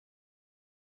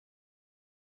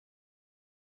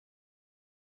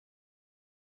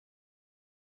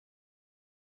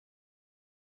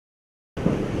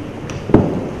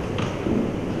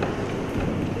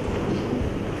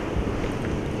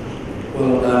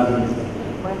Well,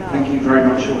 thank you very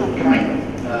much for coming.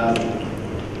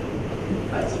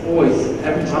 It's always,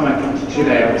 every time I come to Chile,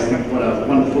 I always think what a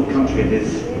wonderful country it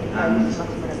is. And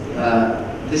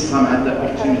this time I had the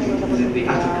opportunity to visit the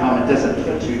Atacama Desert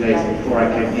for 2 days before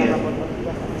I came here.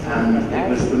 And it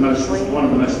was one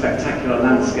of the most spectacular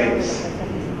landscapes,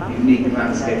 unique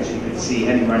landscapes you could see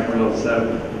anywhere in the world.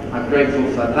 So I'm grateful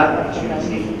for that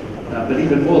opportunity. But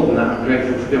even more than that, I'm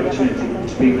grateful for the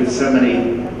opportunity to be with so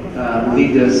many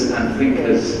leaders and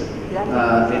thinkers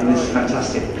in this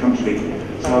fantastic country.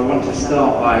 So I want to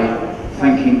start by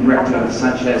thanking Rector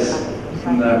Sanchez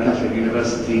from the Catholic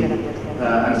University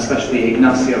and especially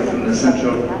Ignacio from the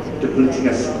Centro de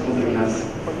Políticas Públicas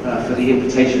for the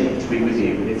invitation to be with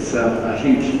you. It's a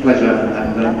huge pleasure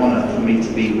and an honour for me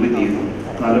to be with you.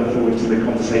 And I look forward to the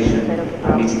conversation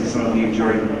and meeting some of you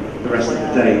during the rest of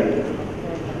the day.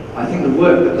 I think the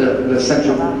work that the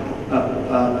Centro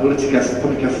Políticas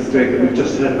Públicas is doing, that we've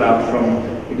just heard about from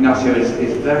Ignacio,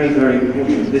 is very, very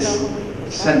important. This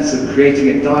sense of creating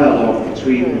a dialogue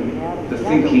between the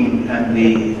thinking and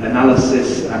the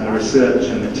analysis and the research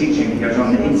and the teaching that goes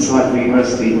on inside the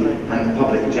university and the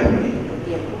public generally.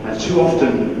 And too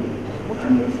often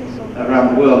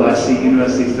around the world I see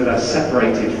universities that are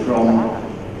separated from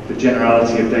the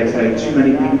generality of day-to-day. Too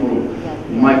many people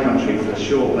in my country for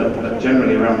sure, but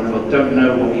generally around the world, don't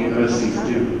know what universities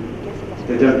do.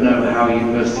 They don't know how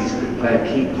universities could play a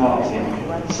key part in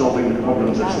solving the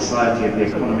problems of society, of the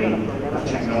economy, of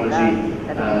technology,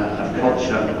 of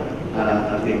culture,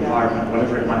 of the environment,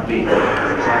 whatever it might be. So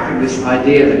I think this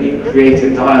idea that you create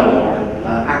a dialogue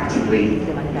actively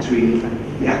between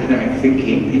the academic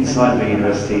thinking inside the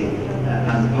university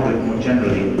and the public more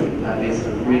generally is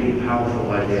a really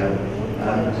powerful idea.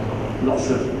 Lots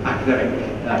of academic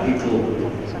people,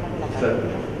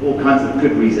 for all kinds of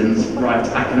good reasons, write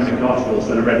academic articles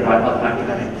that are read by other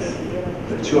academics.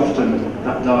 But too often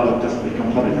that dialogue doesn't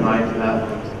become public, and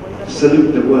I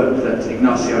salute the work that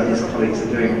Ignacio and his colleagues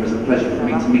are doing. It was a pleasure for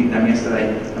me to meet them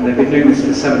yesterday, and they've been doing this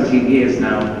for 17 years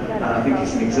now, and I think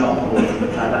it's an example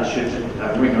that should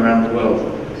ring around the world.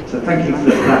 So thank you for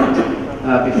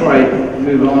that. Before I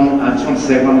move on, I just want to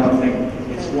say one other thing.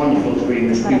 It's wonderful to be in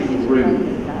this beautiful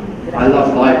room. I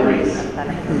love libraries.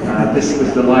 This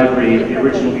was the library of the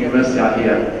original university out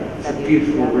here. It's a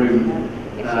beautiful room.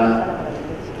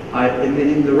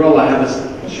 In the role I have as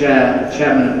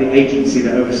chairman of the agency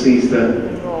that oversees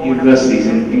the universities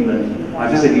in England, I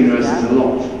visit universities a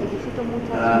lot.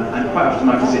 And quite often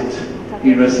I visit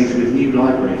universities with new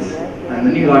libraries. And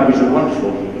the new libraries are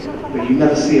wonderful, but you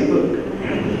never see a book.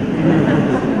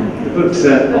 The books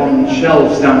are on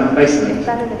shelves down in the basement,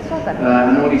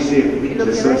 and all you see are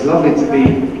computers, so it's lovely to be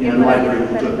in a library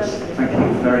with books. Thank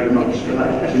you very much for that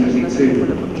opportunity too.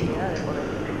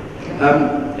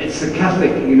 It's a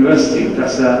Catholic university,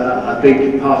 that's a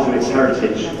big part of its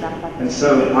heritage, and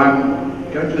so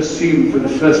I'm going to assume for the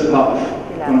first part of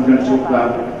what I'm going to talk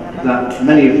about that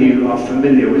many of you are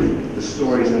familiar with the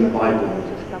stories in the Bible.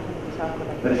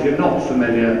 But if you're not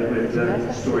familiar with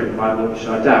the story of the Bible, which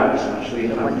I doubt,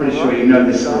 actually, I'm pretty sure you know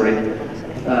this story.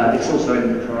 It's also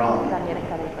in the Quran.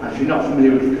 And if you're not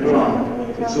familiar with the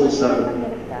Quran, it's also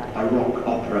a rock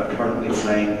opera currently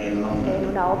playing in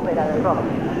London.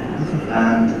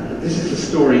 And this is the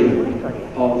story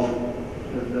of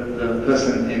the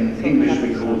person in English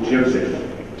we call Joseph.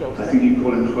 I think you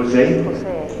call him Jose.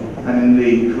 And in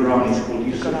the Quran he's called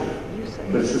Yusuf.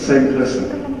 But it's the same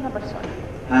person.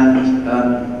 And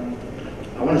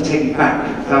I want to take you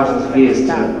back thousands of years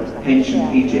to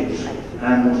ancient Egypt.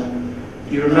 And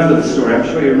you remember the story, I'm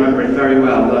sure you remember it very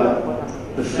well.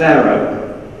 The Pharaoh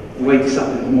wakes up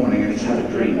in the morning and he's had a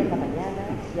dream.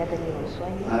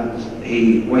 And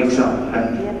he wakes up,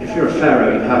 and if you're a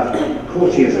Pharaoh, you have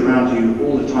courtiers around you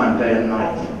all the time, day and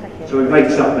night. So he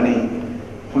wakes up and he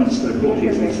points to the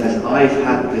courtiers and he says, I've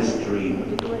had this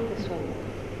dream.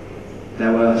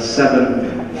 There were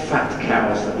 7 fat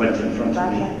cows that went in front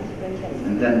of me,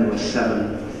 and then there were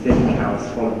 7 thin cows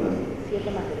followed them.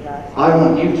 I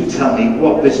want you to tell me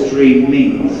what this dream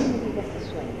means.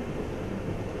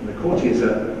 And the courtiers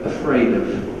are afraid of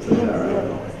the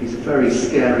Pharaoh. He's a very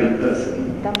scary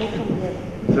person,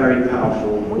 very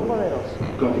powerful,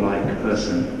 godlike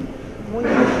person.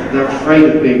 They're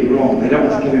afraid of being wrong. They don't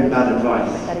want to give him bad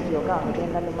advice.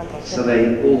 So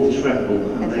they all tremble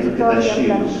and they look at their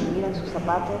shoes.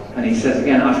 And he says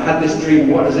again, I've had this dream,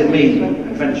 what does it mean?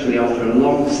 And eventually, after a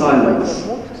long silence,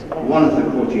 one of the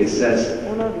courtiers says,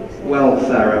 well,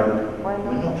 Pharaoh, we're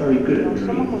not very good at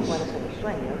dreams.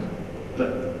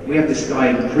 But we have this guy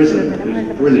in prison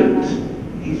who's brilliant.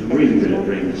 He's really good at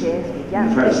dreams.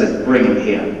 And the Pharaoh says, bring him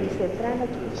here.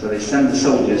 So they send the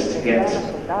soldiers to get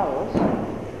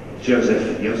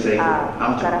Joseph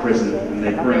out of prison, and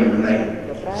they bring him and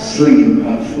they sling him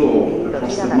on the floor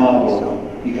across the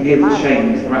marble. You can hear the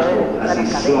chains rattle as he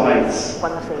slides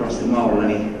across the marble,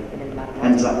 and he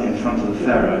ends up in front of the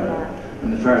Pharaoh.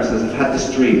 And the Pharaoh says, "I've had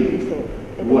this dream.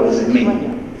 What does it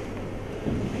mean?"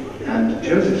 And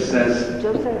Joseph says,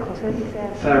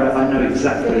 "Pharaoh, I know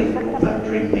exactly what that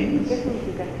dream means.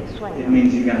 It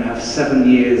means you're going to have 7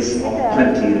 years of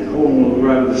plenty. The corn will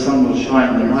grow, the sun will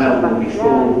shine, the Nile will be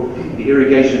full, the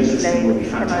irrigation system will be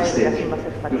fantastic.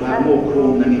 You'll have more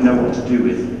corn than you know what to do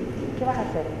with.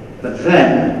 But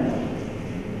then,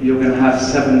 you're going to have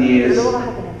 7 years of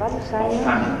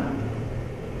famine.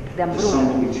 The sun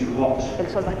will be too hot,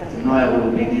 the Nile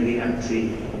will be nearly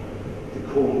empty, the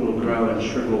corn will grow and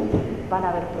shrivel,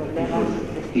 the people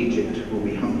of Egypt will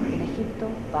be hungry."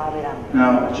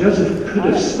 Now, Joseph could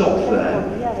have stopped there.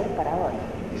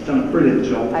 He's done a brilliant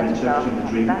job of interpreting the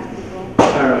dream.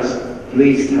 Pharaoh's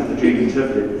pleased to have the dream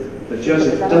interpreted, but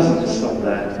Joseph doesn't stop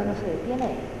there.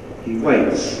 He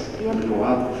waits a little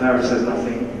while. Pharaoh says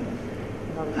nothing,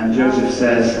 and Joseph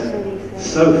says,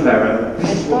 "So Pharaoh,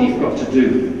 this is what you've got to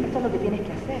do.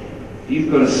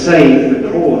 You've got to save the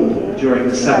corn during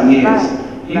the 7 years.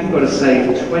 You've got to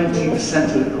save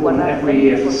 20% of the corn every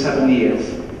year for 7 years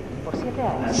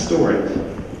and store it.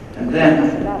 And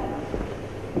then,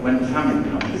 when famine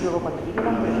comes, you'll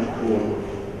have enough corn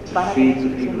to feed the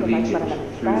people of Egypt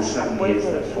through the 7 years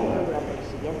that follow."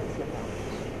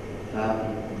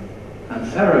 And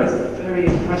Pharaoh is very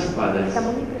impressed by this,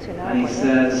 and he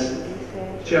says,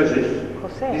 "Joseph,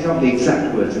 these aren't the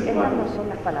exact words in the Bible.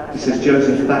 He says,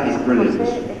 'Joseph, that is brilliant.'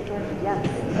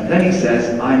 And then he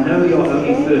says, 'I know you're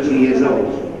only 30 years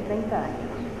old,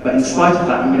 but in spite of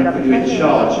that, I'm going to put you in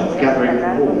charge of gathering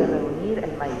corn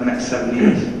for the next 7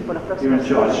 years. You're in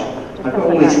charge. I've got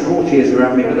all these courtiers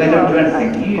around me, but they don't do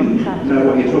anything. You know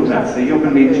what you're talking about, so you're going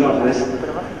to be in charge of this.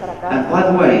 And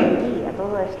by the way,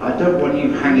 I don't want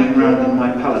you hanging around in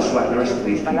my palace like the rest of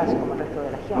these people.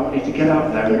 I want you to get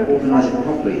out there and organize it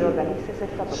properly,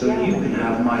 so you can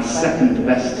have my second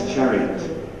best chariot.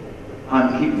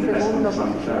 I'm keeping the best one because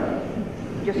I'm Pharaoh.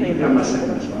 You can have my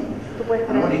second best one.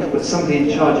 And I want you to put somebody in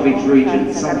charge of each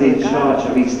region, somebody in charge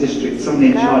of each district, somebody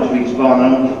in charge of each barn.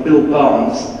 I want you to build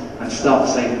barns and start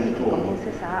saving the corn.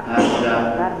 And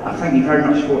I thank you very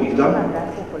much for what you've done.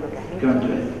 Go and do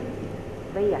it."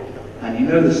 And you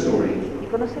know the story.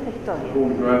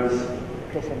 Corn grows,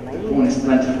 the corn is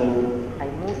plentiful,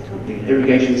 the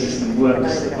irrigation system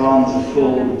works, the barns are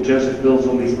full, Joseph builds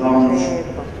all these barns.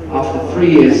 After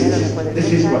 3 years,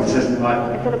 this is what it says in the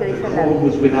Bible, the corn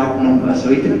was without number, so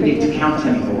he didn't need to count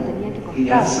anymore. He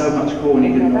had so much corn he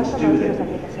didn't know what to do with it.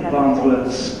 The barns were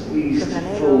squeezed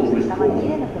full with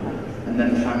corn, and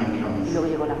then famine comes, and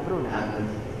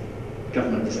the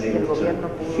government is able to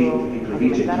feed the people of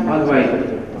Egypt. And by the way,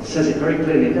 it says it very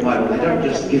clearly in the Bible, they don't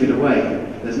just give it away.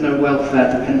 There's no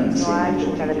welfare dependency in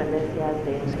Egypt.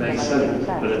 They sell it,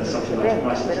 but at subsidized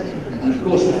prices. And of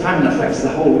course the famine affects the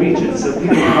whole region, so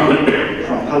people come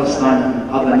from Palestine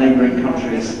and other neighbouring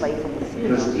countries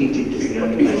because Egypt is the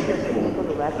only place for corn.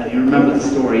 And you remember the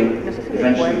story,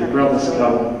 eventually the brothers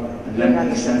come, and then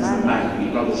he sends them back. The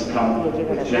brothers come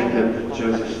with Jacob,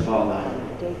 Joseph's father,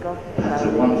 and it's a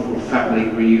wonderful family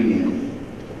reunion.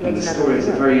 And the story is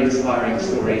a very inspiring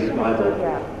story in the Bible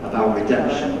about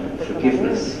redemption,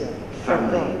 forgiveness,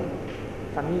 family,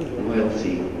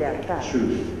 loyalty,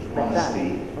 truth,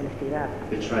 honesty,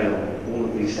 betrayal. All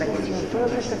of these stories are a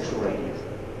fantastic story.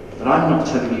 But I'm not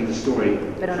telling you the story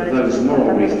for those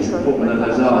moral reasons, important though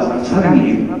those are. I'm telling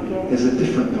you there's a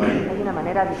different way.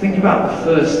 Think about the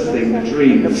first thing, the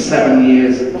dream, the 7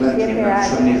 years of plenty and then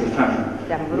 7 years of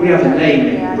famine. We have a name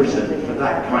in Britain for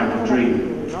that kind of dream.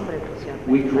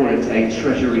 We call it a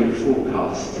treasury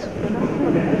forecast.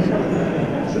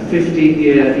 It's a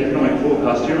 15-year economic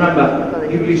forecast. Do you remember,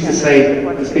 people used to say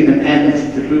there's been an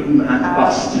end to boom and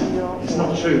bust. It's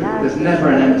not true. There's never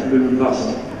an end to boom and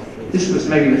bust. This was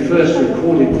maybe the first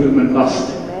recorded boom and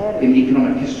bust in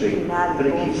economic history, but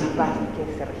it keeps happening.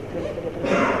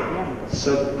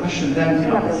 So the question then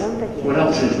comes, what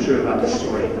else is true about this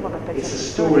story? It's a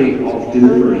story of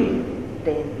delivery.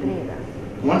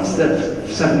 Once the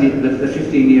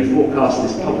 15-year forecast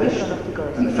is published,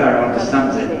 and the Pharaoh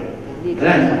understands it,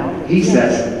 then he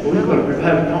says, well, we've got to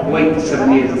prepare, we can't wait for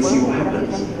 7 years and see what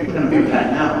happens. We're going to prepare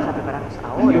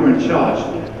now. And you're in charge.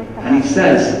 And he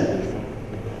says,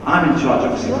 I'm in charge,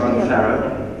 obviously, for the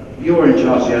Pharaoh. You're in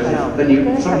charge, Joseph.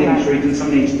 Then somebody in each region,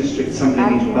 somebody in each district,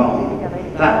 somebody in each barn.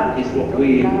 That is what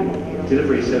we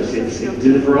delivery associates in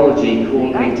deliverology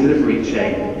call a delivery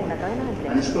chain.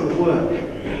 And it's got to work.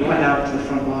 right out to the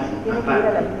front line and back.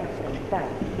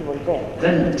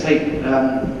 Then take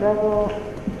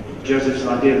Joseph's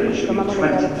idea that it should be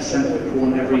 20% of the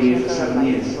corn every year for 7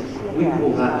 years. We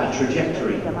call that a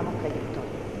trajectory.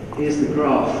 Here's the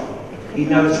graph. He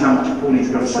knows how much corn he's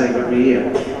got to save every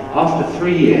year. After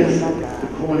 3 years, the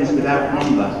corn is without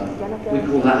number. We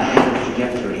call that a head of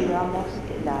trajectory.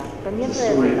 It's the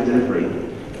story of delivery.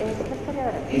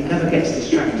 He never gets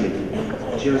distracted.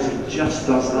 Joseph just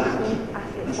does that.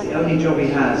 That's the only job he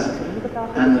has.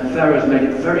 And the Pharaoh's made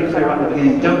it very clear at the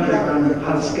beginning, don't go around the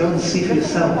palace, go and see for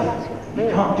yourself. You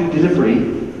can't do delivery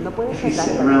if you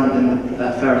sit around in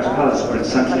the Pharaoh's palace or in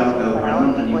Santiago or in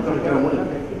London. You've got to go and work.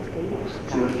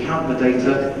 So you've got to count the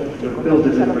data, you've got to build a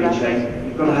delivery chain,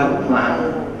 you've got to have a plan,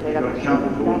 you've got to count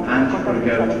the corn, and you've got to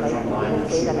go to the front line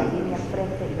and see that.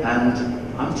 And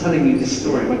I'm telling you this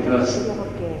story because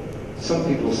some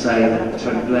people say that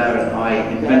Tony Blair and I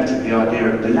invented the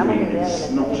idea of delivery.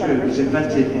 It's not true. It was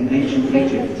invented in ancient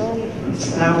Egypt. It's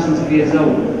thousands of years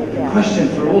old. The question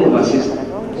for all of us is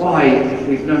why, if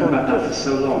we've known about that for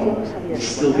so long, we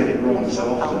still get it wrong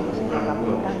so often around the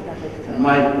world. And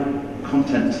my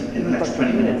content in the next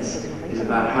 20 minutes is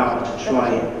about how to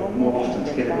try more often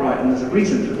to get it right. And there's a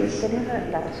reason for this.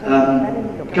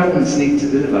 Governments need to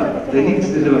deliver. They need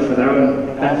to deliver for their own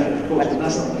benefit, of course, but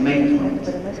that's not the main point.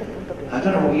 I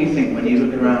don't know what you think when you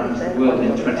look around the world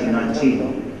in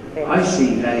 2019. I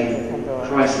see a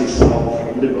crisis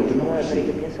of liberal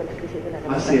democracy.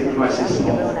 I see a crisis of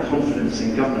confidence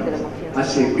in government. I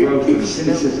see a growth of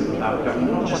cynicism about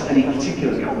government, not just any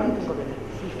particular government,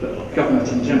 but government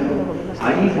in general.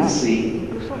 I even see a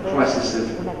crisis of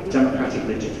democratic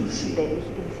legitimacy.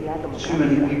 Too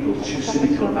many people too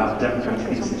cynical about democratic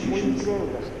institutions.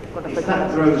 If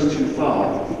that grows too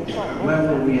far, where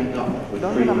will we end up with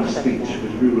freedom of speech,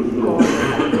 with rule of law, with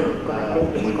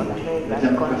the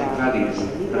democratic values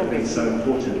that have been so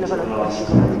important for the last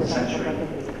century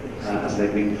as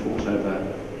they've been fought over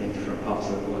in different parts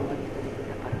of the world?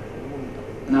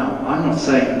 Now, I'm not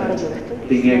saying that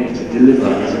being able to deliver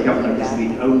as a government is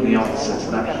the only answer to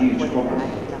that huge problem,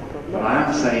 but I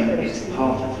am saying it's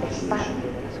part of the solution.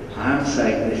 I am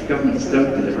saying that if governments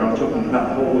don't deliver, I'm talking about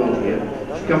the whole world here,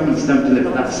 if governments don't deliver,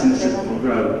 that cynicism will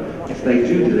grow. If they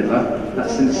do deliver, that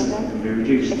cynicism can be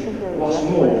reduced. What's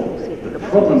more, the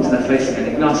problems they're facing, and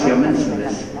Ignacio mentioned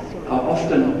this, are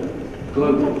often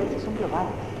global.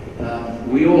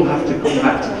 We all have to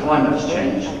combat climate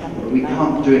change, but we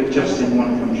can't do it just in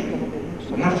one country.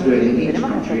 We have to do it in each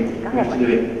country, we have to do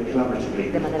it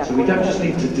collaboratively. So we don't just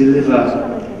need to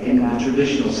deliver in the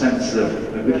traditional sense of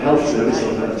a good health service,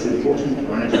 or that's important,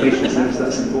 or an education service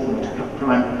that's important, to cut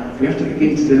crime. We have to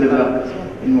begin to deliver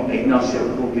in what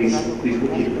Ignacio called these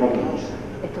wicked problems.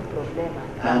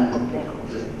 And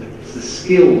the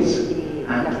skills and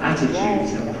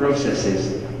attitudes and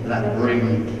processes that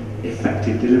bring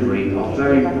effective delivery are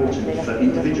very important for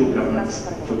individual governments,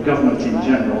 for government in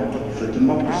general, for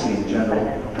democracy in general,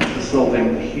 and for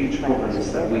solving the huge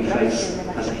problems that we face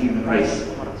as a human race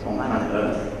on planet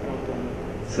Earth.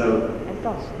 So,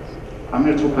 I'm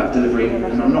going to talk about delivery,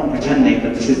 and I'm not pretending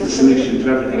that this is the solution to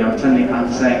everything. I'm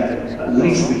saying that at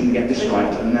least we can get this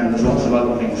right, and then there's lots of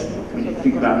other things we need to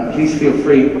think about. And please feel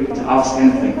free to ask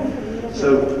anything.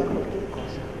 So,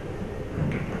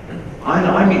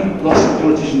 I meet lots of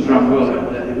politicians around the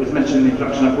world. It was mentioned in the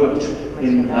introduction, I've worked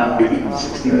in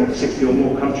 60 or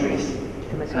more countries.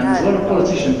 And there's a lot of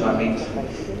politicians I meet,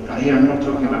 and here I'm not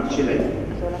talking about Chile,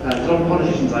 there's a lot of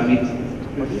politicians I meet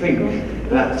who think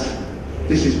that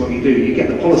this is what you do. You get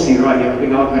the policy right, you have a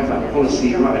big argument about the policy,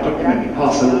 you write a document, you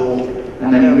pass a law,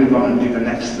 and then you move on and do the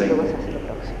next thing.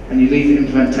 And you leave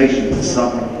implementation to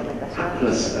some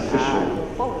hapless official,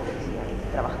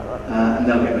 and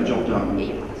they'll get the job done.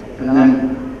 And then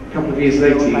a couple of years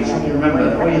later, you suddenly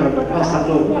remember, oh yeah, I passed that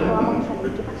law, what happened?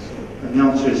 And the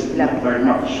answer is not very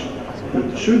much.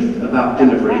 But the truth about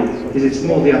delivery is it's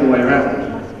more the other way around.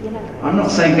 I'm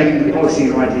not saying getting the policy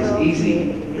right is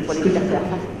easy, it's difficult.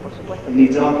 It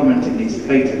needs argument, it needs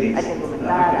debate, it needs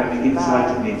academic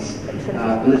insight, it needs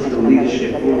political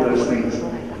leadership, all of those things.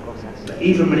 But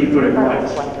even when you've got it right,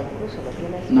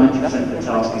 90% of the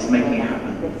task is making it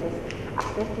happen.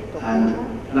 And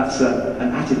that's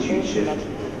an attitude shift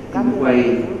in the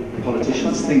way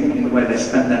politicians think, in the way they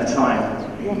spend their time,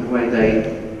 in the way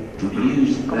they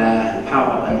use their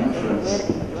power and influence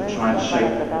to try and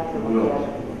shape the world.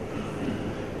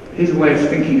 Here's a way of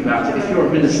thinking about it. If you're a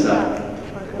minister,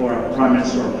 or a prime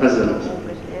minister or a president,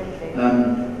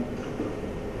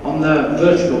 on the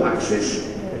vertical axis,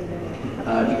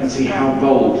 you can see how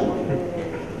bold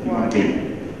you want to be.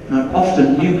 Now,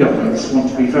 often new governments want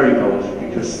to be very bold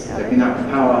because they've been out of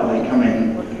power, they come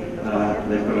in,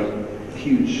 they've got a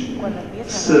huge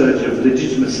surge of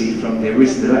legitimacy from the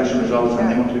recent election results, and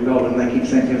they want to be bold, and they keep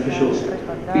saying to officials,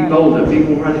 be bolder, be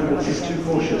more radical, this is too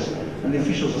cautious. And the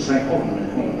officials are saying, hold on a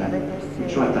minute, we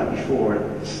tried that before,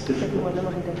 it's difficult.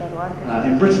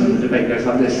 In Britain, the debate goes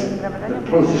like this. The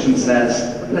politician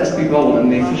says, let's be bold,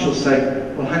 and the officials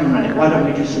say, well, hang on a minute, why don't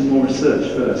we do some more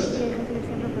research first?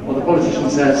 Or the politician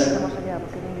says,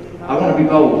 I want to be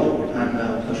bold, and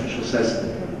the official says,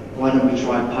 why don't we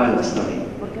try a pilot study?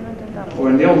 Or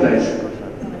in the old days,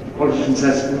 the politician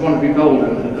says, we want to be bold,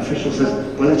 and the official says,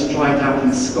 well, let's try it out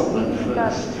in Scotland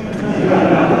first.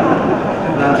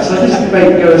 So this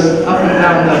debate goes up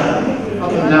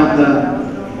and down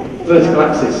the vertical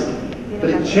axis, but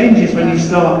it changes when you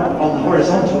start on the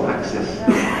horizontal axis.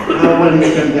 How well are you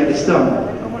going to get this done?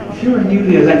 If you're a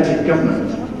newly elected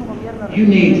government, you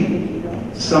need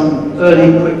some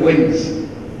early quick wins.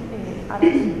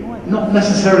 Not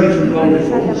necessarily from bold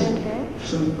reforms,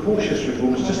 some cautious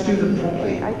reforms, just do them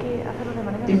properly.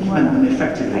 Implement them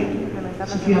effectively.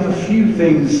 So if you have a few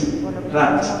things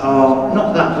that are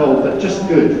not that bold, but just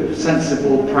good,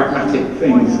 sensible, pragmatic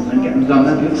things, and get them done,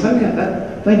 then people say, oh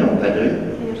yeah, they know what they're doing.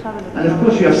 And of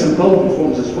course you have some bold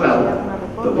reforms as well,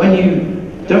 but when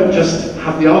you don't just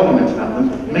have the argument about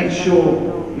them, make sure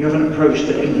you have an approach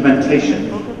to implementation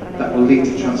that will lead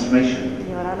to transformation.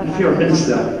 And if you're a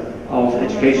minister of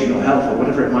education or health or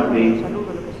whatever it might be,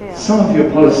 some of your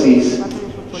policies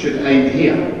should aim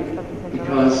here,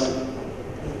 because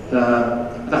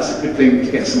that's a good thing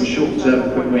to get some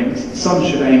short-term quick wins. Some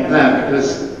should aim there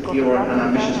because you're an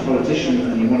ambitious politician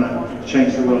and you want to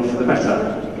change the world for the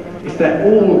better. If they're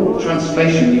all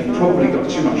transformation, you've probably got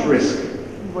too much risk.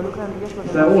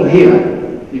 If they're all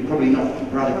here, you're probably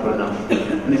not radical enough.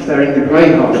 And if they're in the grey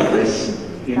half of this,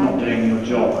 you're not doing your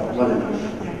job well enough.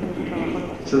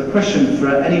 So the question for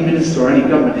any minister or any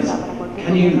government is,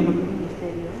 can you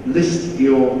list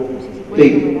your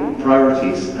big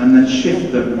priorities and then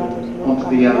shift them onto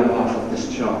the yellow half of this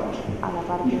chart?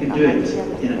 You can do it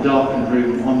in a darkened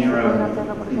room on your own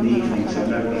in the evening so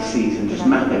nobody sees, and just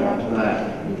map it onto there.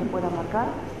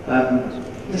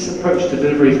 This approach to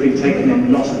delivery has been taken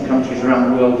in lots of countries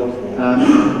around the world,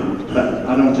 but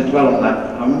I don't want to dwell on that.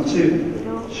 I want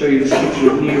to show you this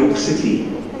picture of New York City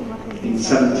in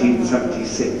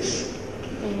 1776.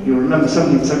 You'll remember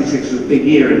 1776 was a big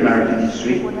year in American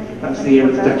history. That was the year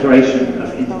of the Declaration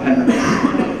of Independence.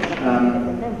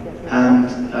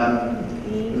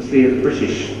 It was the year the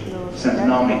British sent an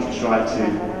army to try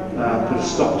to put a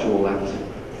stop to all that.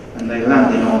 And they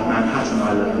landed on Manhattan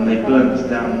Island and they burnt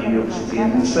down New York City.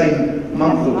 And in the same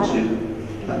month or two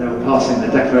that they were passing the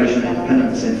Declaration of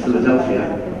Independence in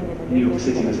Philadelphia, New York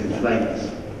City was in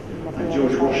flames. And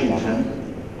George Washington,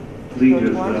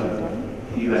 leader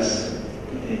of the US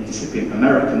incipient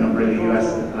American, not really US,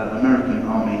 American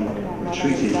army,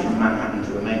 retreated from Manhattan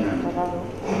to the mainland.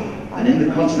 And in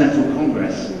the Continental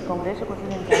Congress,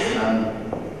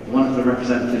 one of the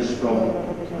representatives from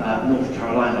North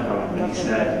Carolina got up and he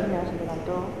said,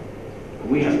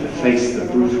 we have to face the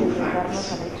brutal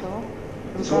facts.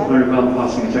 It's all very well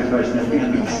passing a Declaration of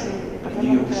Independence, but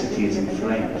New York City is in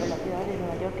flames.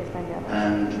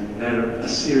 And they had a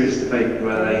serious debate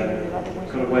where they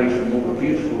got away from all the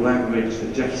beautiful language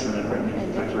that Jefferson had written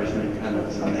in the Declaration of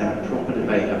Independence, and they had a proper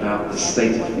debate about the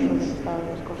state of things.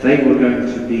 They were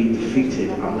going to be defeated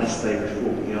unless they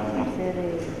reformed the army.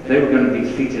 They were going to be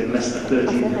defeated unless the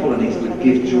 13 colonies would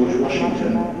give George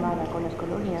Washington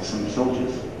some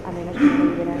soldiers.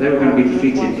 They were going to be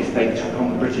defeated if they took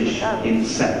on the British in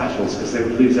set battles, because they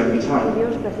would lose every time.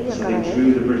 So they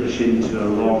drew the British into a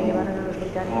long,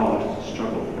 hard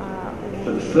struggle.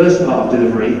 But the first part of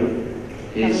delivery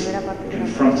is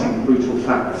confronting brutal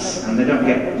facts, and they don't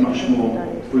get much more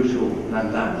brutal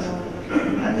than that.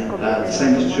 And the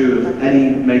same is true of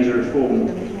any major reform.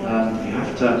 You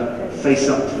have to face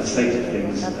up to the state of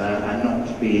things and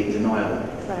not be in denial.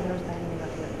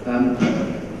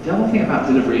 The other thing about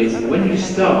delivery is when you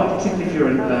start, particularly if you're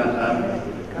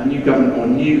a new government or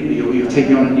you're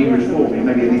taking on a new reform, you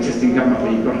may be an existing government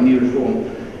but you've got a new reform,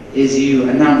 is you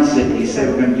announce it, you say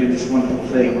we're going to do this wonderful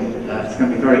thing, it's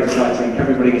going to be very exciting,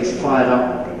 everybody gets fired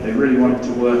up, they really want it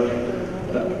to work.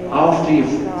 But after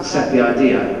you've set the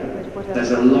idea,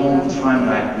 there's a long time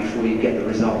lag before you get the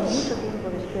results.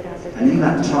 And in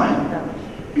that time,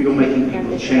 you're making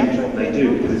people change what they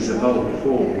do because it's a bold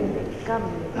reform.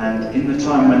 And in the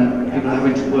time when people are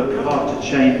having to work hard to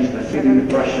change, they're feeling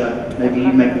the pressure, maybe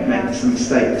you make some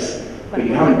mistakes, but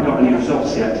you haven't got any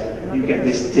results yet, you get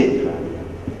this dip.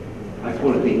 I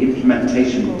call it the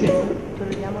implementation dip.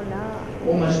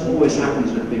 Almost always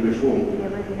happens with big reform.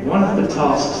 One of the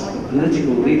tasks of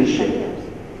political leadership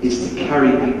is to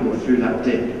carry people through that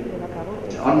dip,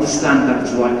 to understand that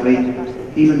it's likely,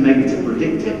 even maybe to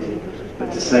predict it,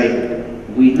 but to say,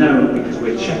 we know because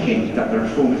we're checking that the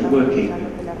reform is working.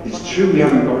 It's true we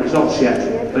haven't got results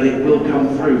yet, but it will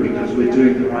come through because we're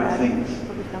doing the right things.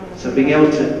 So being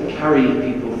able to carry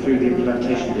people through the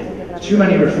implementation dip. Too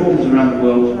many reforms around the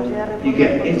world, you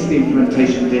get into the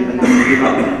implementation dip and then you give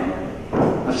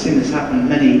up. I've seen this happen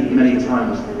many, many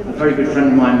times. A very good friend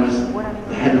of mine was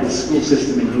the head of the school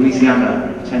system in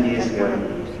Louisiana 10 years ago,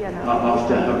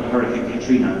 after Hurricane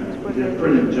Katrina. He did a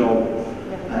brilliant job,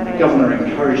 and the governor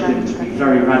encouraged him to be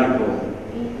very radical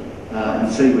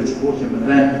and said he would support him. But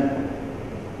then,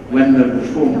 when the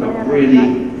reform got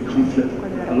really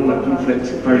a lot of conflict,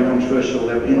 very controversial,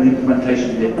 they were in the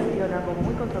implementation dip,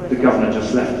 the governor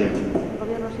just left him.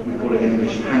 We call it in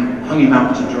English, hung him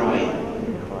out to dry.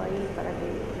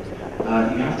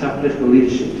 You have to have political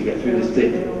leadership to get through this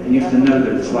dip, and you have to know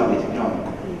that it's likely to come.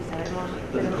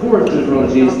 But the core of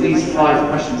deliverology is these 5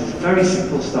 questions. It's very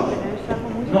simple stuff,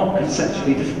 not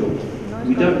conceptually difficult.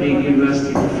 We don't need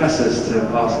university professors to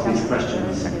ask these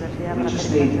questions. We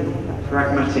just need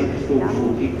pragmatic,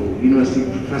 thoughtful people. University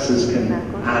professors can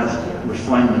add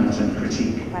refinement and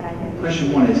critique.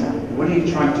 Question 1 is, what are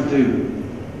you trying to do?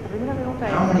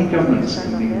 How many governments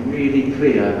can be really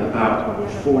clear about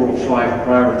 4 or 5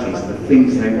 priorities, the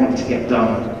things they want to get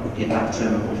done in that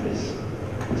term of office?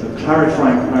 So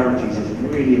clarifying priorities is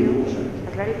really important,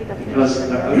 because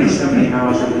there are only so many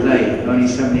hours in the day, only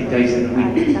so many days in the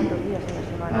week.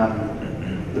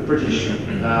 The British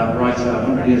writer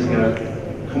 100 years ago,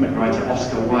 comic writer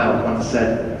Oscar Wilde once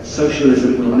said,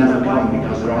 socialism will never come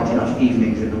because there aren't enough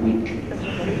evenings in the week.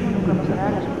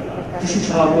 This is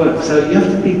hard work, so you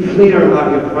have to be clear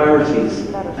about your priorities,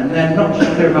 and then not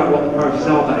just clear about what the priorities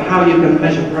are, but how you're going to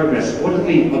measure progress. What are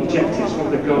the objectives, what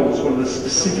are the goals, what are the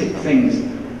specific things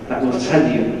that will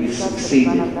tell you you've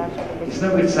succeeded? It's no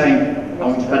good saying, I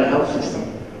want a better health system.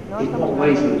 In what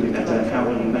ways will it be better, and how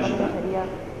will you measure that?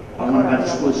 I want a better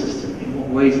school system. In what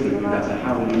ways will it be better,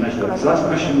 how will you measure that? So that's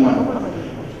question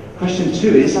 1. Question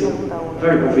 2 is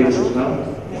very obvious as well.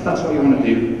 If that's what you want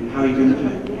to do, how are you going to do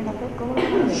it?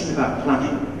 This is about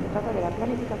planning.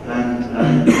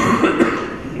 And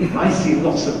I see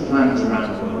lots of plans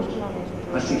around the world.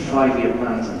 I see 5-year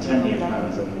plans and 10-year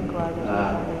plans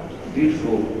and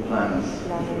beautiful plans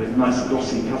with nice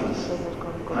glossy covers.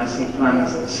 I see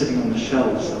plans sitting on the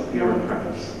shelves of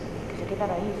bureaucrats.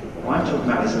 What I'm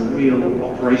talking about is a real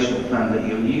operational plan that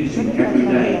you're using every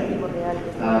day.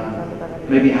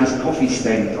 Maybe it has coffee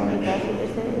stains on it,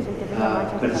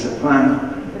 but it's a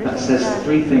plan that says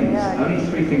 3 things, only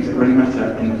 3 things that really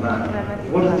matter in the plan.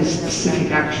 What are the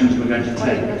specific actions we're going to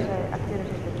take?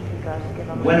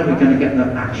 When are we going to get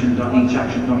the action done, each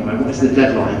action done? What is the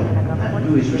deadline? And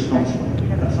who is responsible?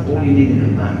 That's all you need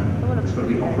in a plan. It's got to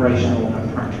be operational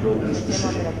and practical and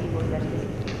specific.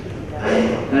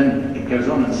 And then it goes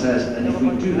on and says, and if we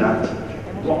do that,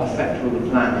 what effect will the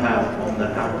plan have on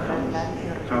the outcomes?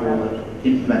 How will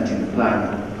implementing the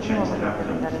plan change the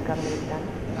outcomes?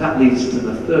 That leads to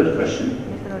the 3rd question,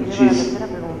 which is,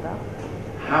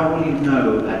 how will you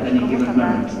know at any given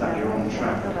moment that you're on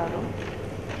track?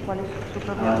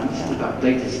 This is about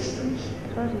data systems,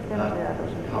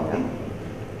 partly.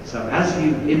 So as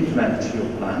you implement your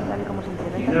plan,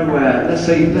 you know where, let's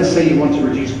say you want to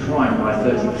reduce crime by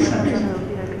 30%.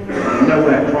 You know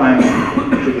where crime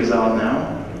figures are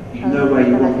now. You know where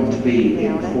you want them to be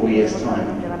in 4 years'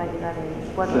 time.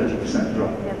 30%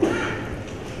 drop.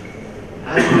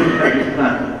 As you implement your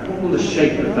plan, what will the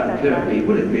shape of that curve be?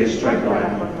 Will it be a straight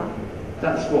line?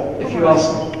 That's what, if you ask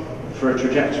for a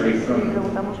trajectory from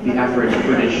the average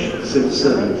British civil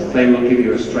servant, they will give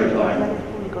you a straight line.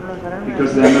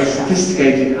 Because their most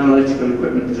sophisticated analytical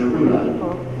equipment is a ruler.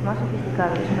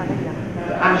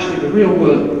 But actually, the real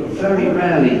world very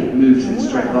rarely moves in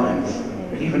straight lines,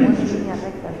 even in physics.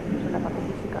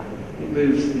 It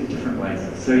moves in different ways.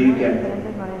 So you get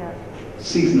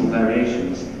seasonal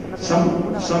variations.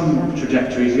 Some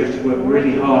trajectories you have to work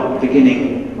really hard at the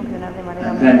beginning,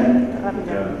 and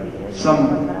then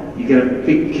some you get a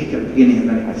big kick at the beginning and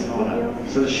then it gets harder.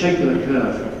 So the shape of the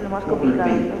curve, what will it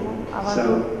be?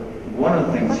 So one of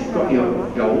the things, you've got your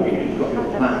goal, you've got your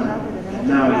plan, and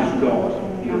now you've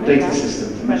got your data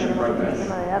system to measure progress.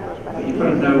 But you've got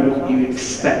to know what you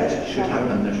expect should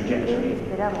happen, the trajectory.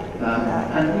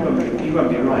 And you won't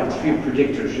be right. If you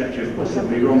predict a trajectory, of course, it'll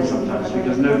be wrong sometimes,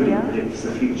 because nobody predicts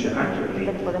the future accurately.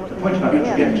 The point about the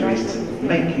trajectory is to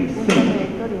make you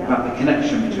think about the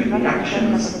connection between the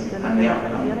actions and the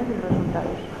outcome.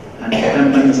 And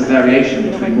then when there's a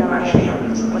variation between what actually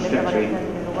happens and the trajectory,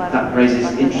 that raises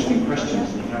interesting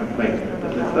questions in terms of debate.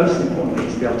 But the most important thing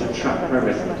is to be able to track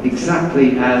progress,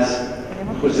 exactly as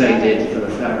Jose did for the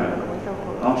Pharaoh.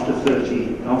 After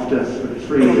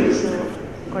 3 years,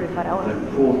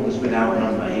 the corn was without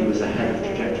number. He was ahead of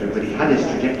trajectory, but he had his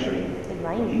trajectory.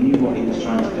 He knew what he was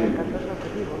trying to do.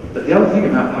 But the other thing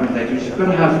about having data is it's no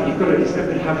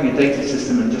good having a data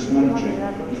system and just monitoring.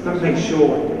 You've got to make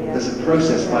sure there's a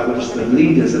process by which the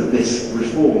leaders of this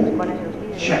reform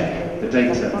check the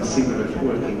data and see whether it's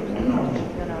working or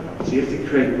not. So you have to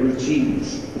create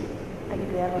routines.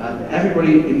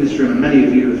 Everybody in this room, and many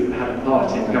of you have had a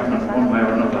part in government one way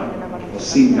or another, or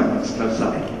seen governments close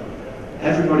up.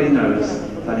 Everybody knows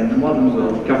that in the modern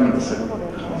world, governments are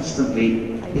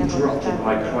constantly interrupted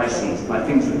by crises, by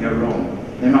things that go wrong.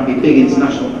 There might be big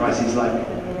international crises like,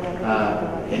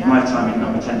 in my time in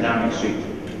number 10 Downing Street,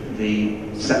 the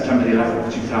September the 11th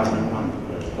of 2001.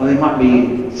 Or there might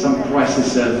be some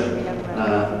crisis of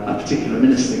a particular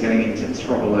minister getting into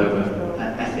trouble over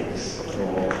ethics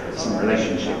or some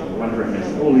relationship or whatever it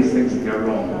is. All these things that go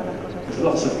wrong. There's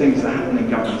lots of things that happen in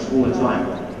governments all the time.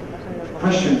 The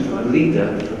question for the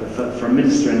leader, for a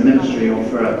minister in the ministry or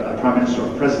for a prime minister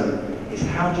or a president, is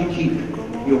how do you keep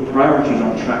your priorities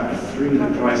on track through the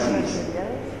crises?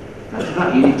 And for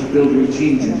that you need to build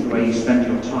routines into the way you spend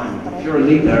your time. If you're a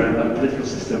leader in a political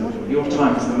system, your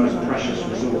time is the most precious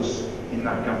resource in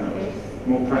that government,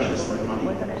 more precious than money.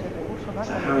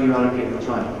 So how you allocate your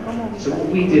time. So what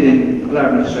we did in Blair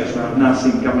administration, I've now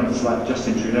seen governments like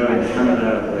Justin Trudeau in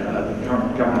Canada, the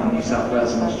current government in New South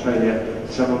Wales and Australia,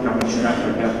 several governments in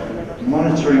Africa,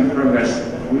 monitoring progress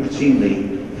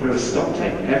routinely through a stock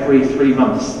take. Every 3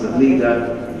 months, the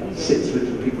leader sits with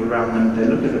the people around them, they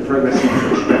look at the progress in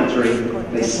the trajectory,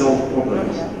 they solve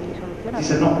problems.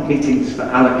 These are not meetings for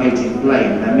allocating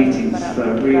blame, they're meetings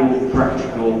for real,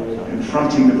 practical,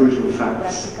 confronting the brutal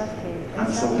facts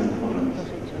and solving problems.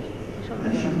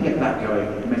 And if you can get that going,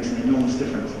 it makes an enormous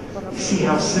difference. You see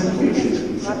how simple this is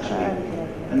conceptually.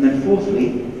 And then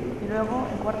fourthly,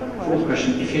 fourth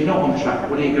question, if you're not on track,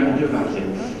 what are you going to do about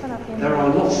it? There are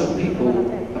lots of people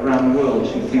around the world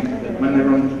who think that when they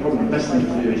run into a problem, the best thing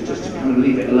to do is just to kind of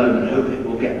leave it alone and hope it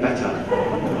will get better.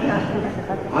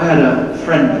 I had a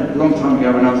friend a long time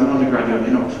ago when I was an undergraduate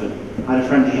in Oxford. I had a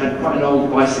friend, he had quite an old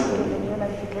bicycle.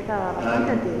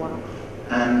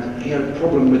 And he had a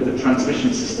problem with the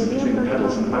transmission system between the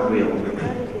pedals and the back wheel.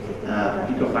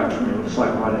 He got back from a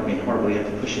cycle ride, it been horrible, he had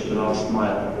to push it the last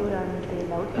mile.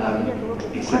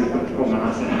 He said he got a problem, and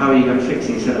I said, how are you going to fix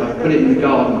it? He said, I've put it in the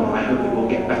garden, I hope it will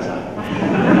get better.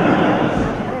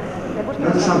 Now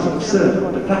that sounds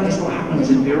absurd, but that is what happens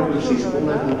in bureaucracies all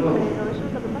over the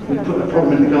world. We put a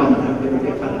problem in the garden and hope it will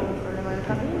get better.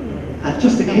 And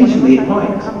just occasionally it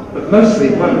might, but mostly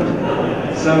it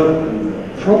won't. So,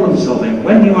 problem solving,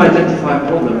 when you identify a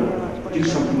problem, do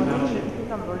something about it.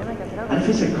 And if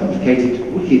it's a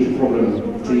complicated, wicked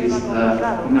problem, to use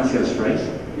Ignacio's phrase,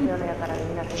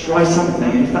 try something,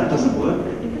 and if that doesn't work,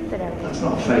 that's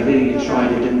not a failure, you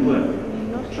tried, it didn't work.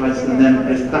 And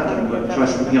then if that doesn't work, try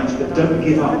something else. But don't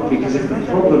give up, because if the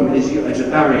problem is a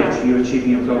barrier to you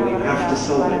achieving your goal, you have to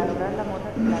solve it.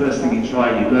 And the first thing you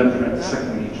try, you learn from it. The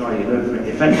second thing you try, you learn from it.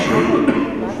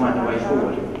 Eventually, you'll find a way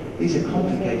forward. These are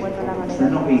complicated problems.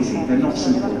 They're not easy. They're not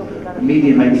simple. The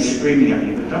media may be screaming at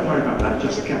you, but don't worry about that.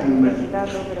 Just get on with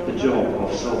the job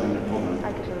of solving the problem.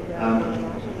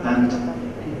 And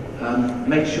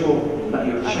make sure that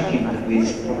you're checking that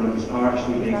these problems are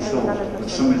actually being solved. If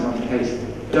some is not the case,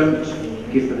 don't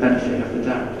give the benefit of the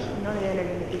doubt.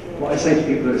 What I say to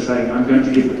people that are saying, I'm going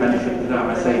to give the benefit of the doubt,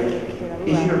 I say,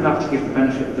 if you're about to give the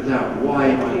benefit of the doubt,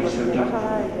 why are you so doubtful?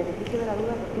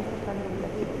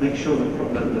 Make sure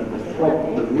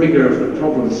the rigor of the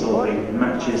problem solving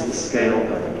matches the scale of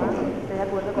the problem.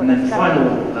 And then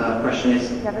final question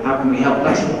is, how can we help?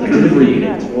 That's what the delivery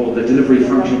unit or the delivery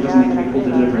function, doesn't need to be called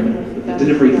the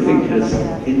delivery thinkers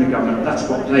in the government, that's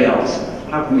what they ask.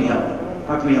 How can we help?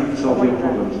 How can we help solve your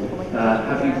problems?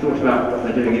 Have you thought about what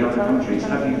they're doing in other countries?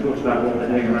 Have you thought about what they're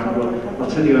doing around the world?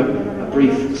 I'll tell you a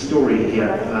brief story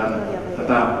here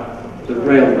about the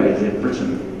railways in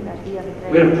Britain.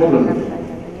 We had a problem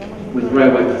with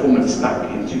railway performance back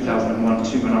in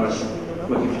 2001-2 when I was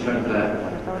working for Tony Blair.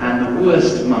 And the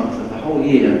worst month of the whole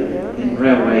year in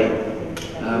railway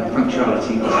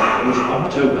punctuality was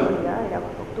October.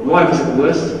 Why was it the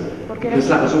worst? Because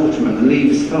that was autumn and the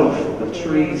leaves fell off the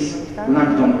trees,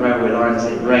 landed on the railway lines,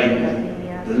 it rained,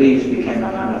 the leaves became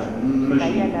a kind of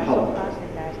mushy pulp,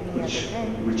 which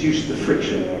reduced the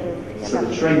friction. So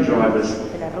the train drivers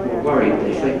were worried that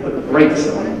if they put the brakes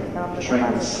on, the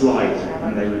train would slide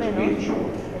and they would be in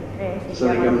trouble. So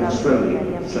they go more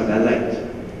slowly, so they're late.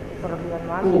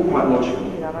 All quite logical.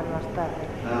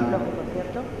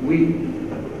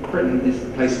 Britain is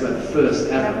the place where the first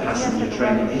ever passenger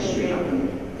train in history happened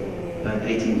in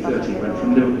 1830, went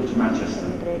from Liverpool to Manchester.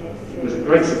 It was a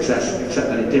great success, except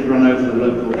that it did run over the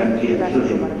local MP and kill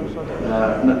him.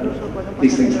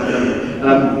 These things happen.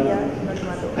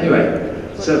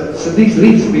 Anyway, so these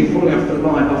leaves have been falling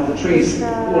off the trees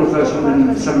all of those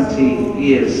 170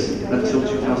 years until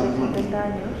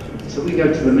 2001. So we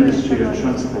go to the Ministry of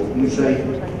Transport and we say,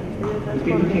 we've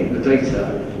been looking at the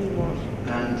data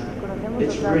and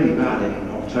it's really bad in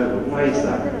October. Why is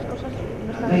that?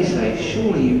 And they say,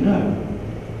 surely you know.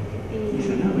 We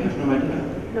say, no, we have no idea.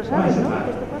 Why is it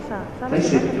bad? They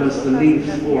say, because the leaves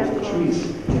fall off the trees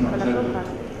in October.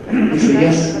 We say,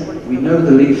 yes, we know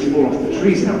the leaves fall off the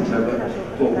trees in October.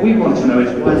 What we want to know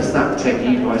is, why does that take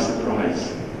you by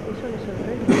surprise?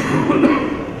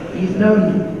 You've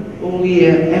known all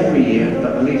year, every year,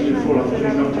 that the leaves would fall off the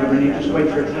trees in October, and you just wait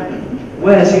for it to happen.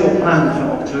 Where's your plan for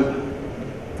October?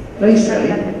 They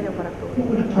say, what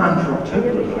would a plan for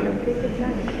October look like?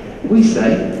 We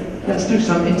say, let's do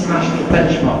some international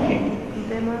benchmarking.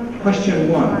 Question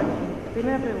 1.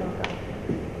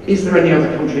 Is there any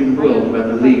other country in the world where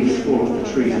the leaves fall off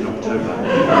the trees in October?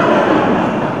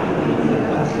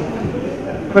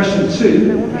 Question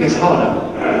 2 gets harder.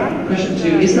 Question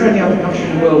 2, is there any other country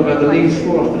in the world where the leaves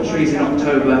fall off the trees in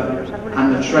October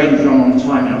and the trains run on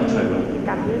time in October?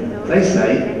 They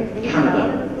say,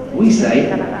 Canada. We say,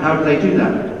 how do they do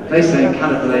that? They say in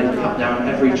Canada they cut down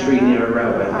every tree near a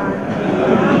railway.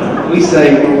 We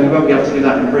say, well, we won't be able to do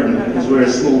that in Britain because we're a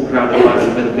small crowd of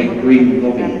life with a big green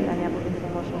lobby.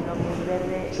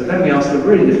 So then we ask the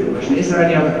really difficult question, is there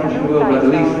any other country in the world where the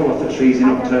leaves fall off the trees in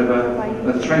October,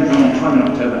 where the trains run on time in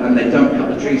October, and they don't cut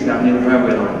the trees down near the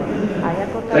railway line?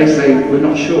 They say, we're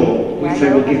not sure. We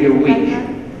say, we'll give you a week.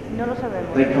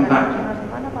 They come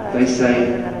back. They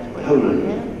say, Poland.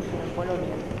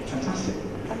 Fantastic.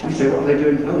 We say, what do they do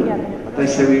in Poland? They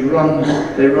say, they run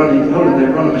in Poland, they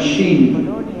run a machine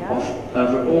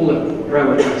over all the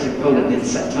railway tracks in Poland in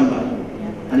September,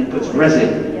 and it puts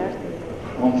resin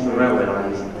onto the railway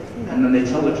lines. And then they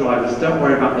tell the drivers, don't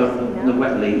worry about the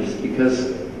wet leaves,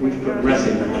 because we've put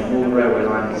resin on all the railway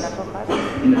lines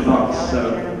in advance,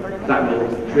 so that will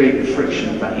create the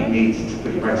friction that you need to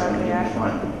put your brakes on and you'll be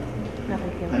fine.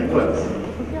 And it works.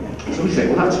 So we say,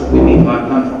 well, that's what we mean by a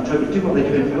plan for October. Do what they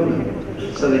do in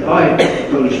Poland. So they buy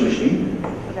a Polish machine,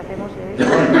 they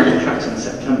run it around the tracks in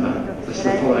September. It's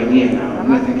the following year now, and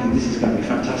we're thinking this is going to be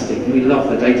fantastic. We love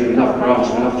the data, we love graphs,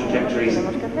 we love trajectories,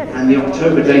 and the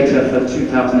October data for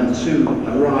 2002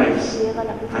 arrives,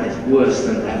 and it's worse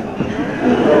than ever.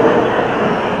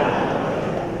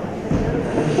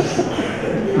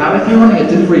 Now, if you're running a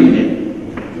delivery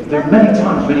unit, there are many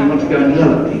times when you want to go and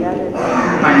yell at people,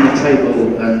 bang the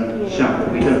table and shout,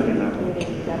 but we don't do that.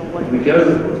 We go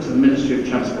to the Ministry of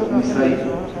Transport and we say,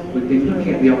 we've been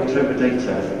looking at the October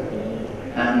data,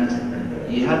 and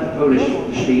you had the Polish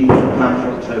machine planned for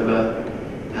October,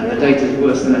 and the data is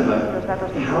worse than ever.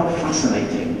 How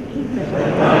fascinating.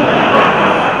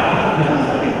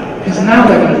 Because now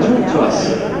they're going to talk to us.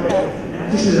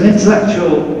 This is an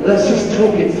intellectual, let's just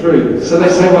talk it through. So they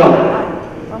say, well,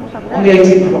 on the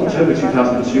 18th of October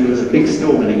 2002, there was a big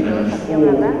storm in England, and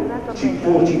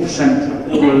 40%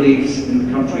 of all the leaves in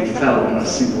the country fell on a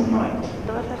single night.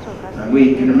 And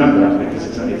we can remember that because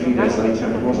it's only a few days later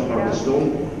and it was a horrible storm.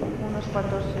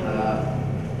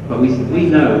 But we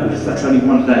know, because that's only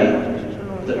one day,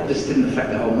 that this didn't affect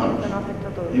the whole month.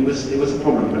 It was a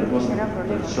problem, but it wasn't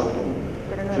the sole problem.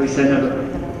 So we say, no, but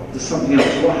there's something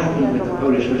else. What happened with the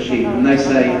Polish machine? And they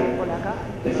say,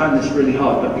 they found this really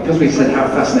hard, but because we said how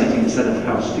fascinating instead of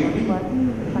how stupid,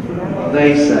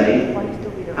 they say,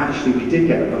 actually we did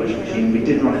get the Polish machine, we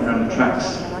did run it around the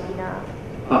tracks,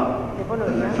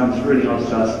 and they found this really hard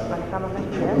to us.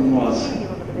 The problem was,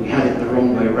 we had it the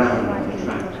wrong way around on the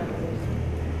track.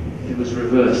 It was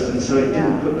reversed, and so it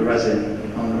didn't put the resin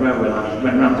on the railway line. It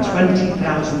went around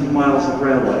 20,000 miles of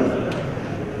railway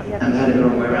and had it the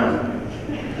wrong way around.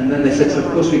 And then they said, so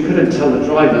of course we couldn't tell the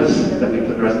drivers that we put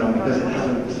the resin on because it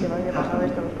hadn't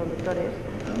happened.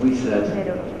 And we said,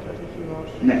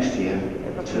 next year,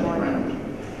 turn it around.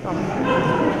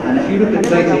 And if you look at the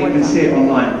data, you can see it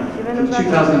online. From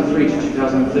 2003 to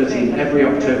 2013, every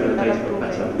October the data got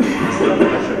better.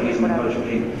 Better using the Polish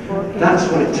machine.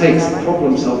 That's what it takes,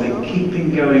 problem solving, keeping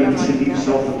going until you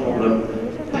solve the problem,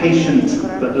 patient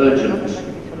but urgent,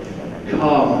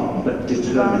 calm but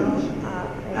determined.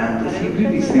 And if you do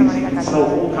these things, you can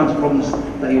solve all kinds of problems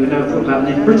that you would never thought about.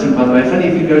 And in Britain, by the way, if any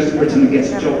of you goes to Britain and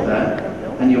gets a job there,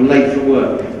 and you're late for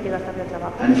work,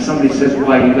 And if somebody says,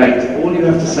 why are you late? All you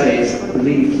have to say is,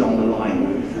 leaves on the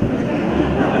line.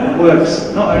 It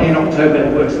works not only in October,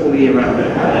 it works all year round.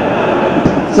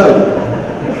 So,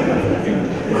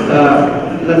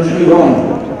 let's move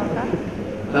on.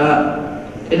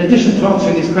 In addition to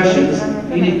answering these questions,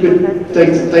 you need good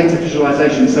data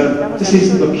visualization. So this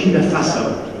is Burkina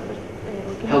Faso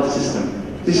health system.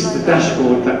 This is the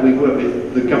dashboard that we work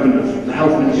with the government of the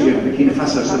health ministry of Burkina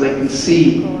Faso, so they can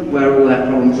see where all their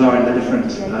problems are in the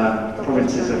different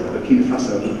provinces of Burkina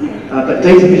Faso. But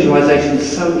data visualization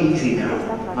is so easy now.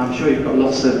 I'm sure you've got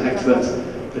lots of experts,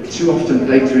 but too often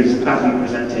data is badly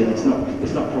presented. It's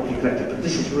not properly collected. But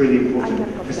this is really important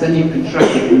because then you can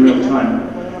track it in real time.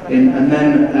 And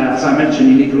then, as I mentioned,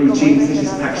 you need routines. This is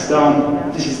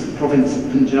Pakistan. This is the province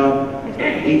of Punjab.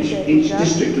 Each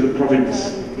district of the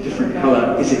province, different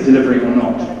colour. Is it delivering or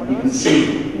not? You can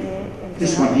see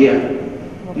this one here,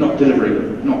 not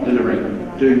delivering,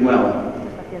 doing well.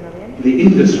 The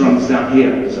Indus runs down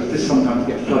here, so this sometimes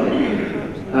gets flooded.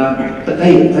 But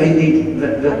they need,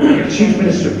 the Chief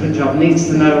Minister of Punjab needs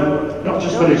to know not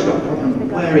just whether it's got a problem,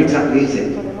 where exactly is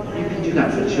it? You can do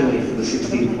that for Chile, for the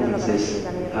 16 provinces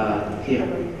here.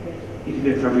 You can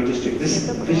do it for every district. This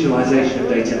visualization of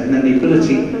data and then the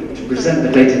ability to present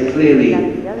the data clearly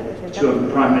to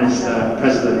a Prime Minister, a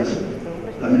President,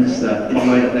 a Minister in a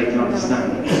way that they can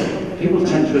understand. People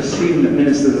tend to assume that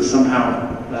ministers are somehow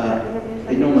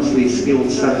enormously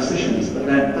skilled statisticians, but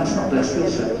that's not their skill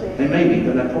set. They may be,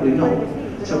 but they're probably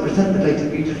not. So present the data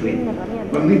beautifully.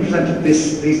 When we presented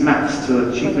these maps to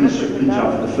the Chief Minister of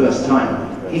Punjab for the first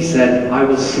time, he said, I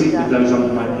will sleep with those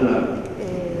under my pillow.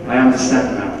 I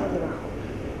understand now.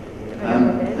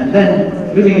 And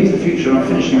then, moving into the future, I'm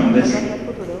finishing on this,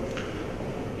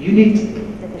 you need,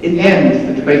 in the end,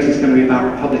 the debate is going to be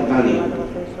about public value.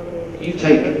 You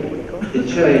take, in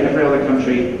Chile, every other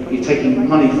country, you're taking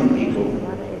money from people,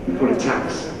 we call it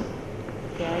tax,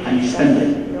 and you spend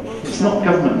it. It's not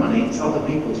government money, it's other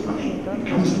people's money. It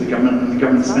comes to the government and the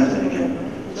government spends it again.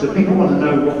 So people want to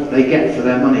know what they get for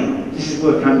their money. This is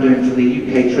work I'm doing for the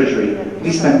UK Treasury.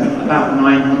 We spend about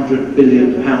 £900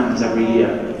 billion every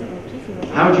year.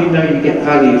 How do you know you get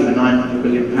value for £900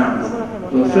 billion?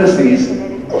 Well, the first thing is,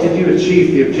 did you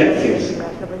achieve the objectives?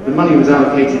 The money was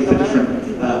allocated for different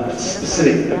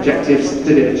specific objectives.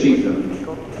 Did it achieve them?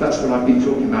 That's what I've been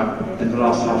talking about in the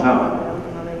last half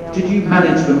hour. Did you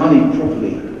manage the money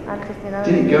properly?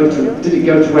 Did it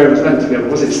go to where it was meant to go?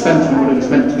 Was it spent on what it was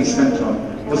meant to be spent on?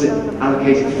 Was it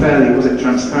allocated fairly? Was it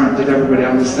transparent? Did everybody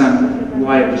understand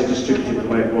why it was distributed the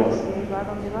way it was?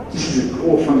 This is a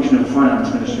core function of a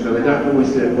finance ministry, but they don't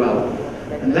always do it well.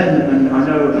 And then, and I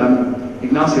know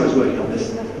Ignacio was working on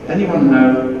this, then you want to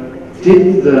know,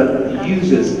 did the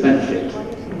users benefit?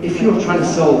 If you're trying to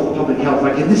solve public health,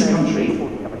 like in this country,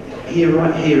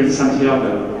 right here in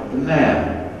Santiago, the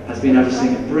mayor has been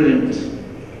overseeing a brilliant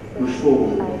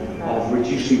reform of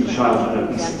reducing childhood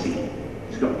obesity.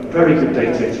 It's got very good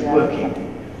data, it's working.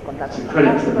 It's a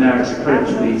credit to the mayor, it's a credit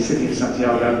to the city of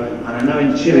Santiago, and I know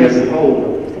in Chile as a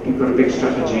whole, we've got a big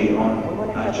strategy on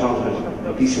childhood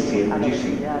obesity and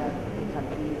reducing.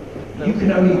 You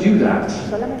can only do that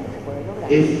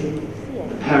if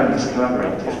the parents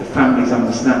collaborate, if the families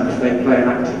understand, if they play an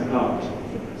active part.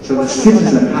 So the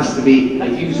citizen has to be a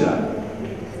user,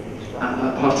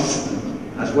 a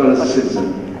participant, as well as a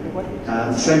citizen.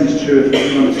 The same is true if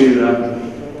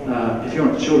you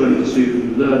want children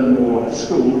to learn more at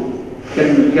school.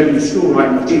 Getting the school right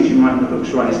and the teaching right and the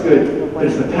books right is good, but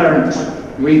if the parent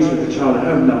reads with the child at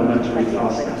home, they'll learn to read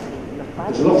faster.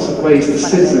 There's lots of ways the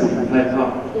citizen can play a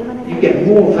part. You get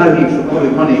more value for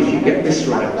public money if you get this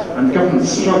right, and governments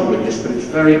struggle with this, but it's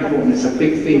very important. It's a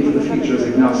big theme for the future, as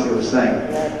Ignacio was saying.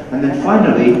 And then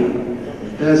finally,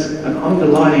 there's an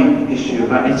underlying issue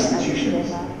about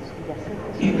institutions.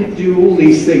 You could do all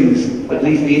these things, but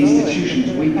leave the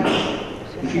institutions weaker.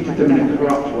 If you did them in a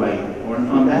corrupt way, or an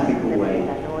unethical way,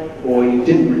 or you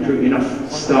didn't recruit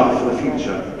enough staff for the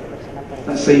future.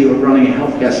 Let's say you were running a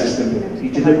healthcare system, you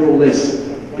deliver all this,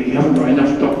 but you haven't got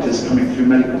enough doctors coming through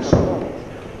medical school.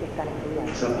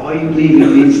 So are you leaving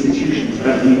the institutions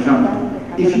better than you found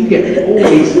them? If you get all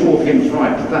these four things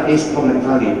right, that is public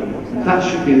value. That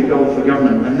should be the goal for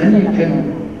government, and then you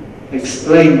can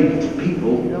explain to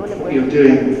people what you're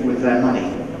doing with their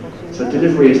money. So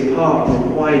delivery is part of a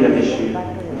wider issue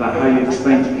about how you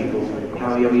explain to people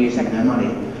how you're using their money.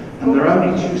 And there are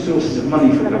only two sources of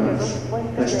money for governments.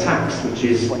 There's tax, which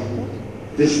is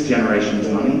this generation's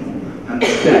money, and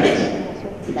there's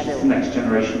debt, which is the next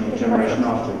generation or the generation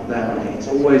after their money. It's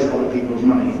always other people's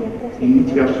money. You need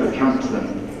to be able to account to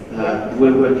them.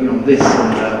 We're working on this in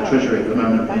the Treasury at the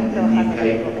moment in the UK.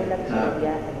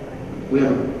 we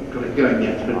haven't got it going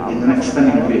yet, but in the next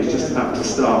spending review it's just about to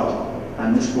start,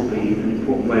 and this will be an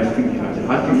important way of thinking about it.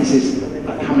 I think this is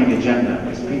a coming agenda,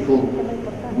 because people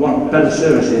want better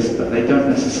services, but they don't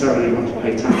necessarily want to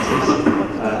pay taxes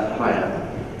higher.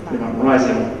 They want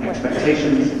rising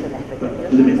expectations,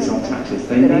 but limits on taxes.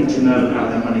 They need to know how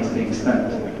their money is being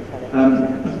spent.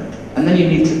 And then you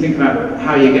need to think about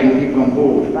how you're getting people on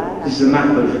board. This is a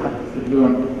map of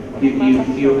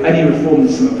any reform.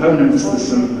 There's some opponents, there's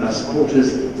some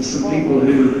supporters, there's some people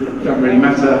who don't really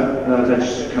matter, they're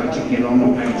just kind of ticking along,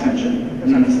 not paying attention,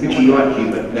 and then there's people who like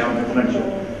you but they aren't influential.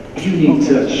 You need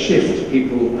to shift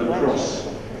people across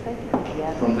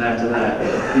from there to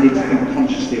there. You need to think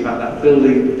consciously about that,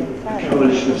 building a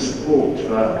coalition of support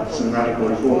for some radical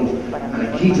reforms, and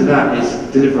the key to that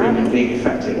is delivering and being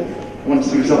effective.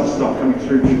 Once the results start coming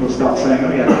through, people start saying,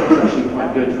 oh yeah, that was actually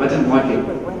quite good. I didn't like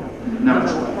it, now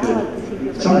it's quite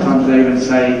good. Sometimes they even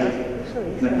say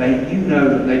that you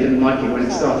know that they didn't like it when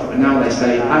it started, but now they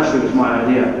say, actually it was my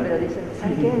idea.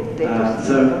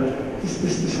 So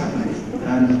this happens.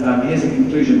 And here's the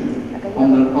conclusion.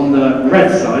 On the red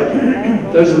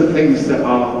side, those are the things that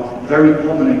are very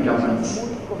common in governments,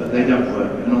 but they don't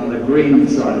work. And on the green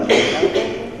side,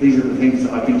 these are the things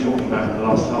that I've been talking about in the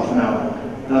last half an hour.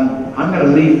 I'm going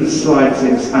to leave the slides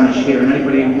in Spanish here, and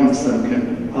anybody who wants them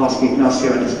can ask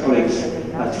Ignacio and his colleagues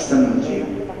to send them to you.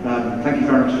 Thank you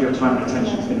very much for your time and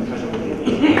attention. It's been a pleasure with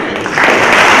you.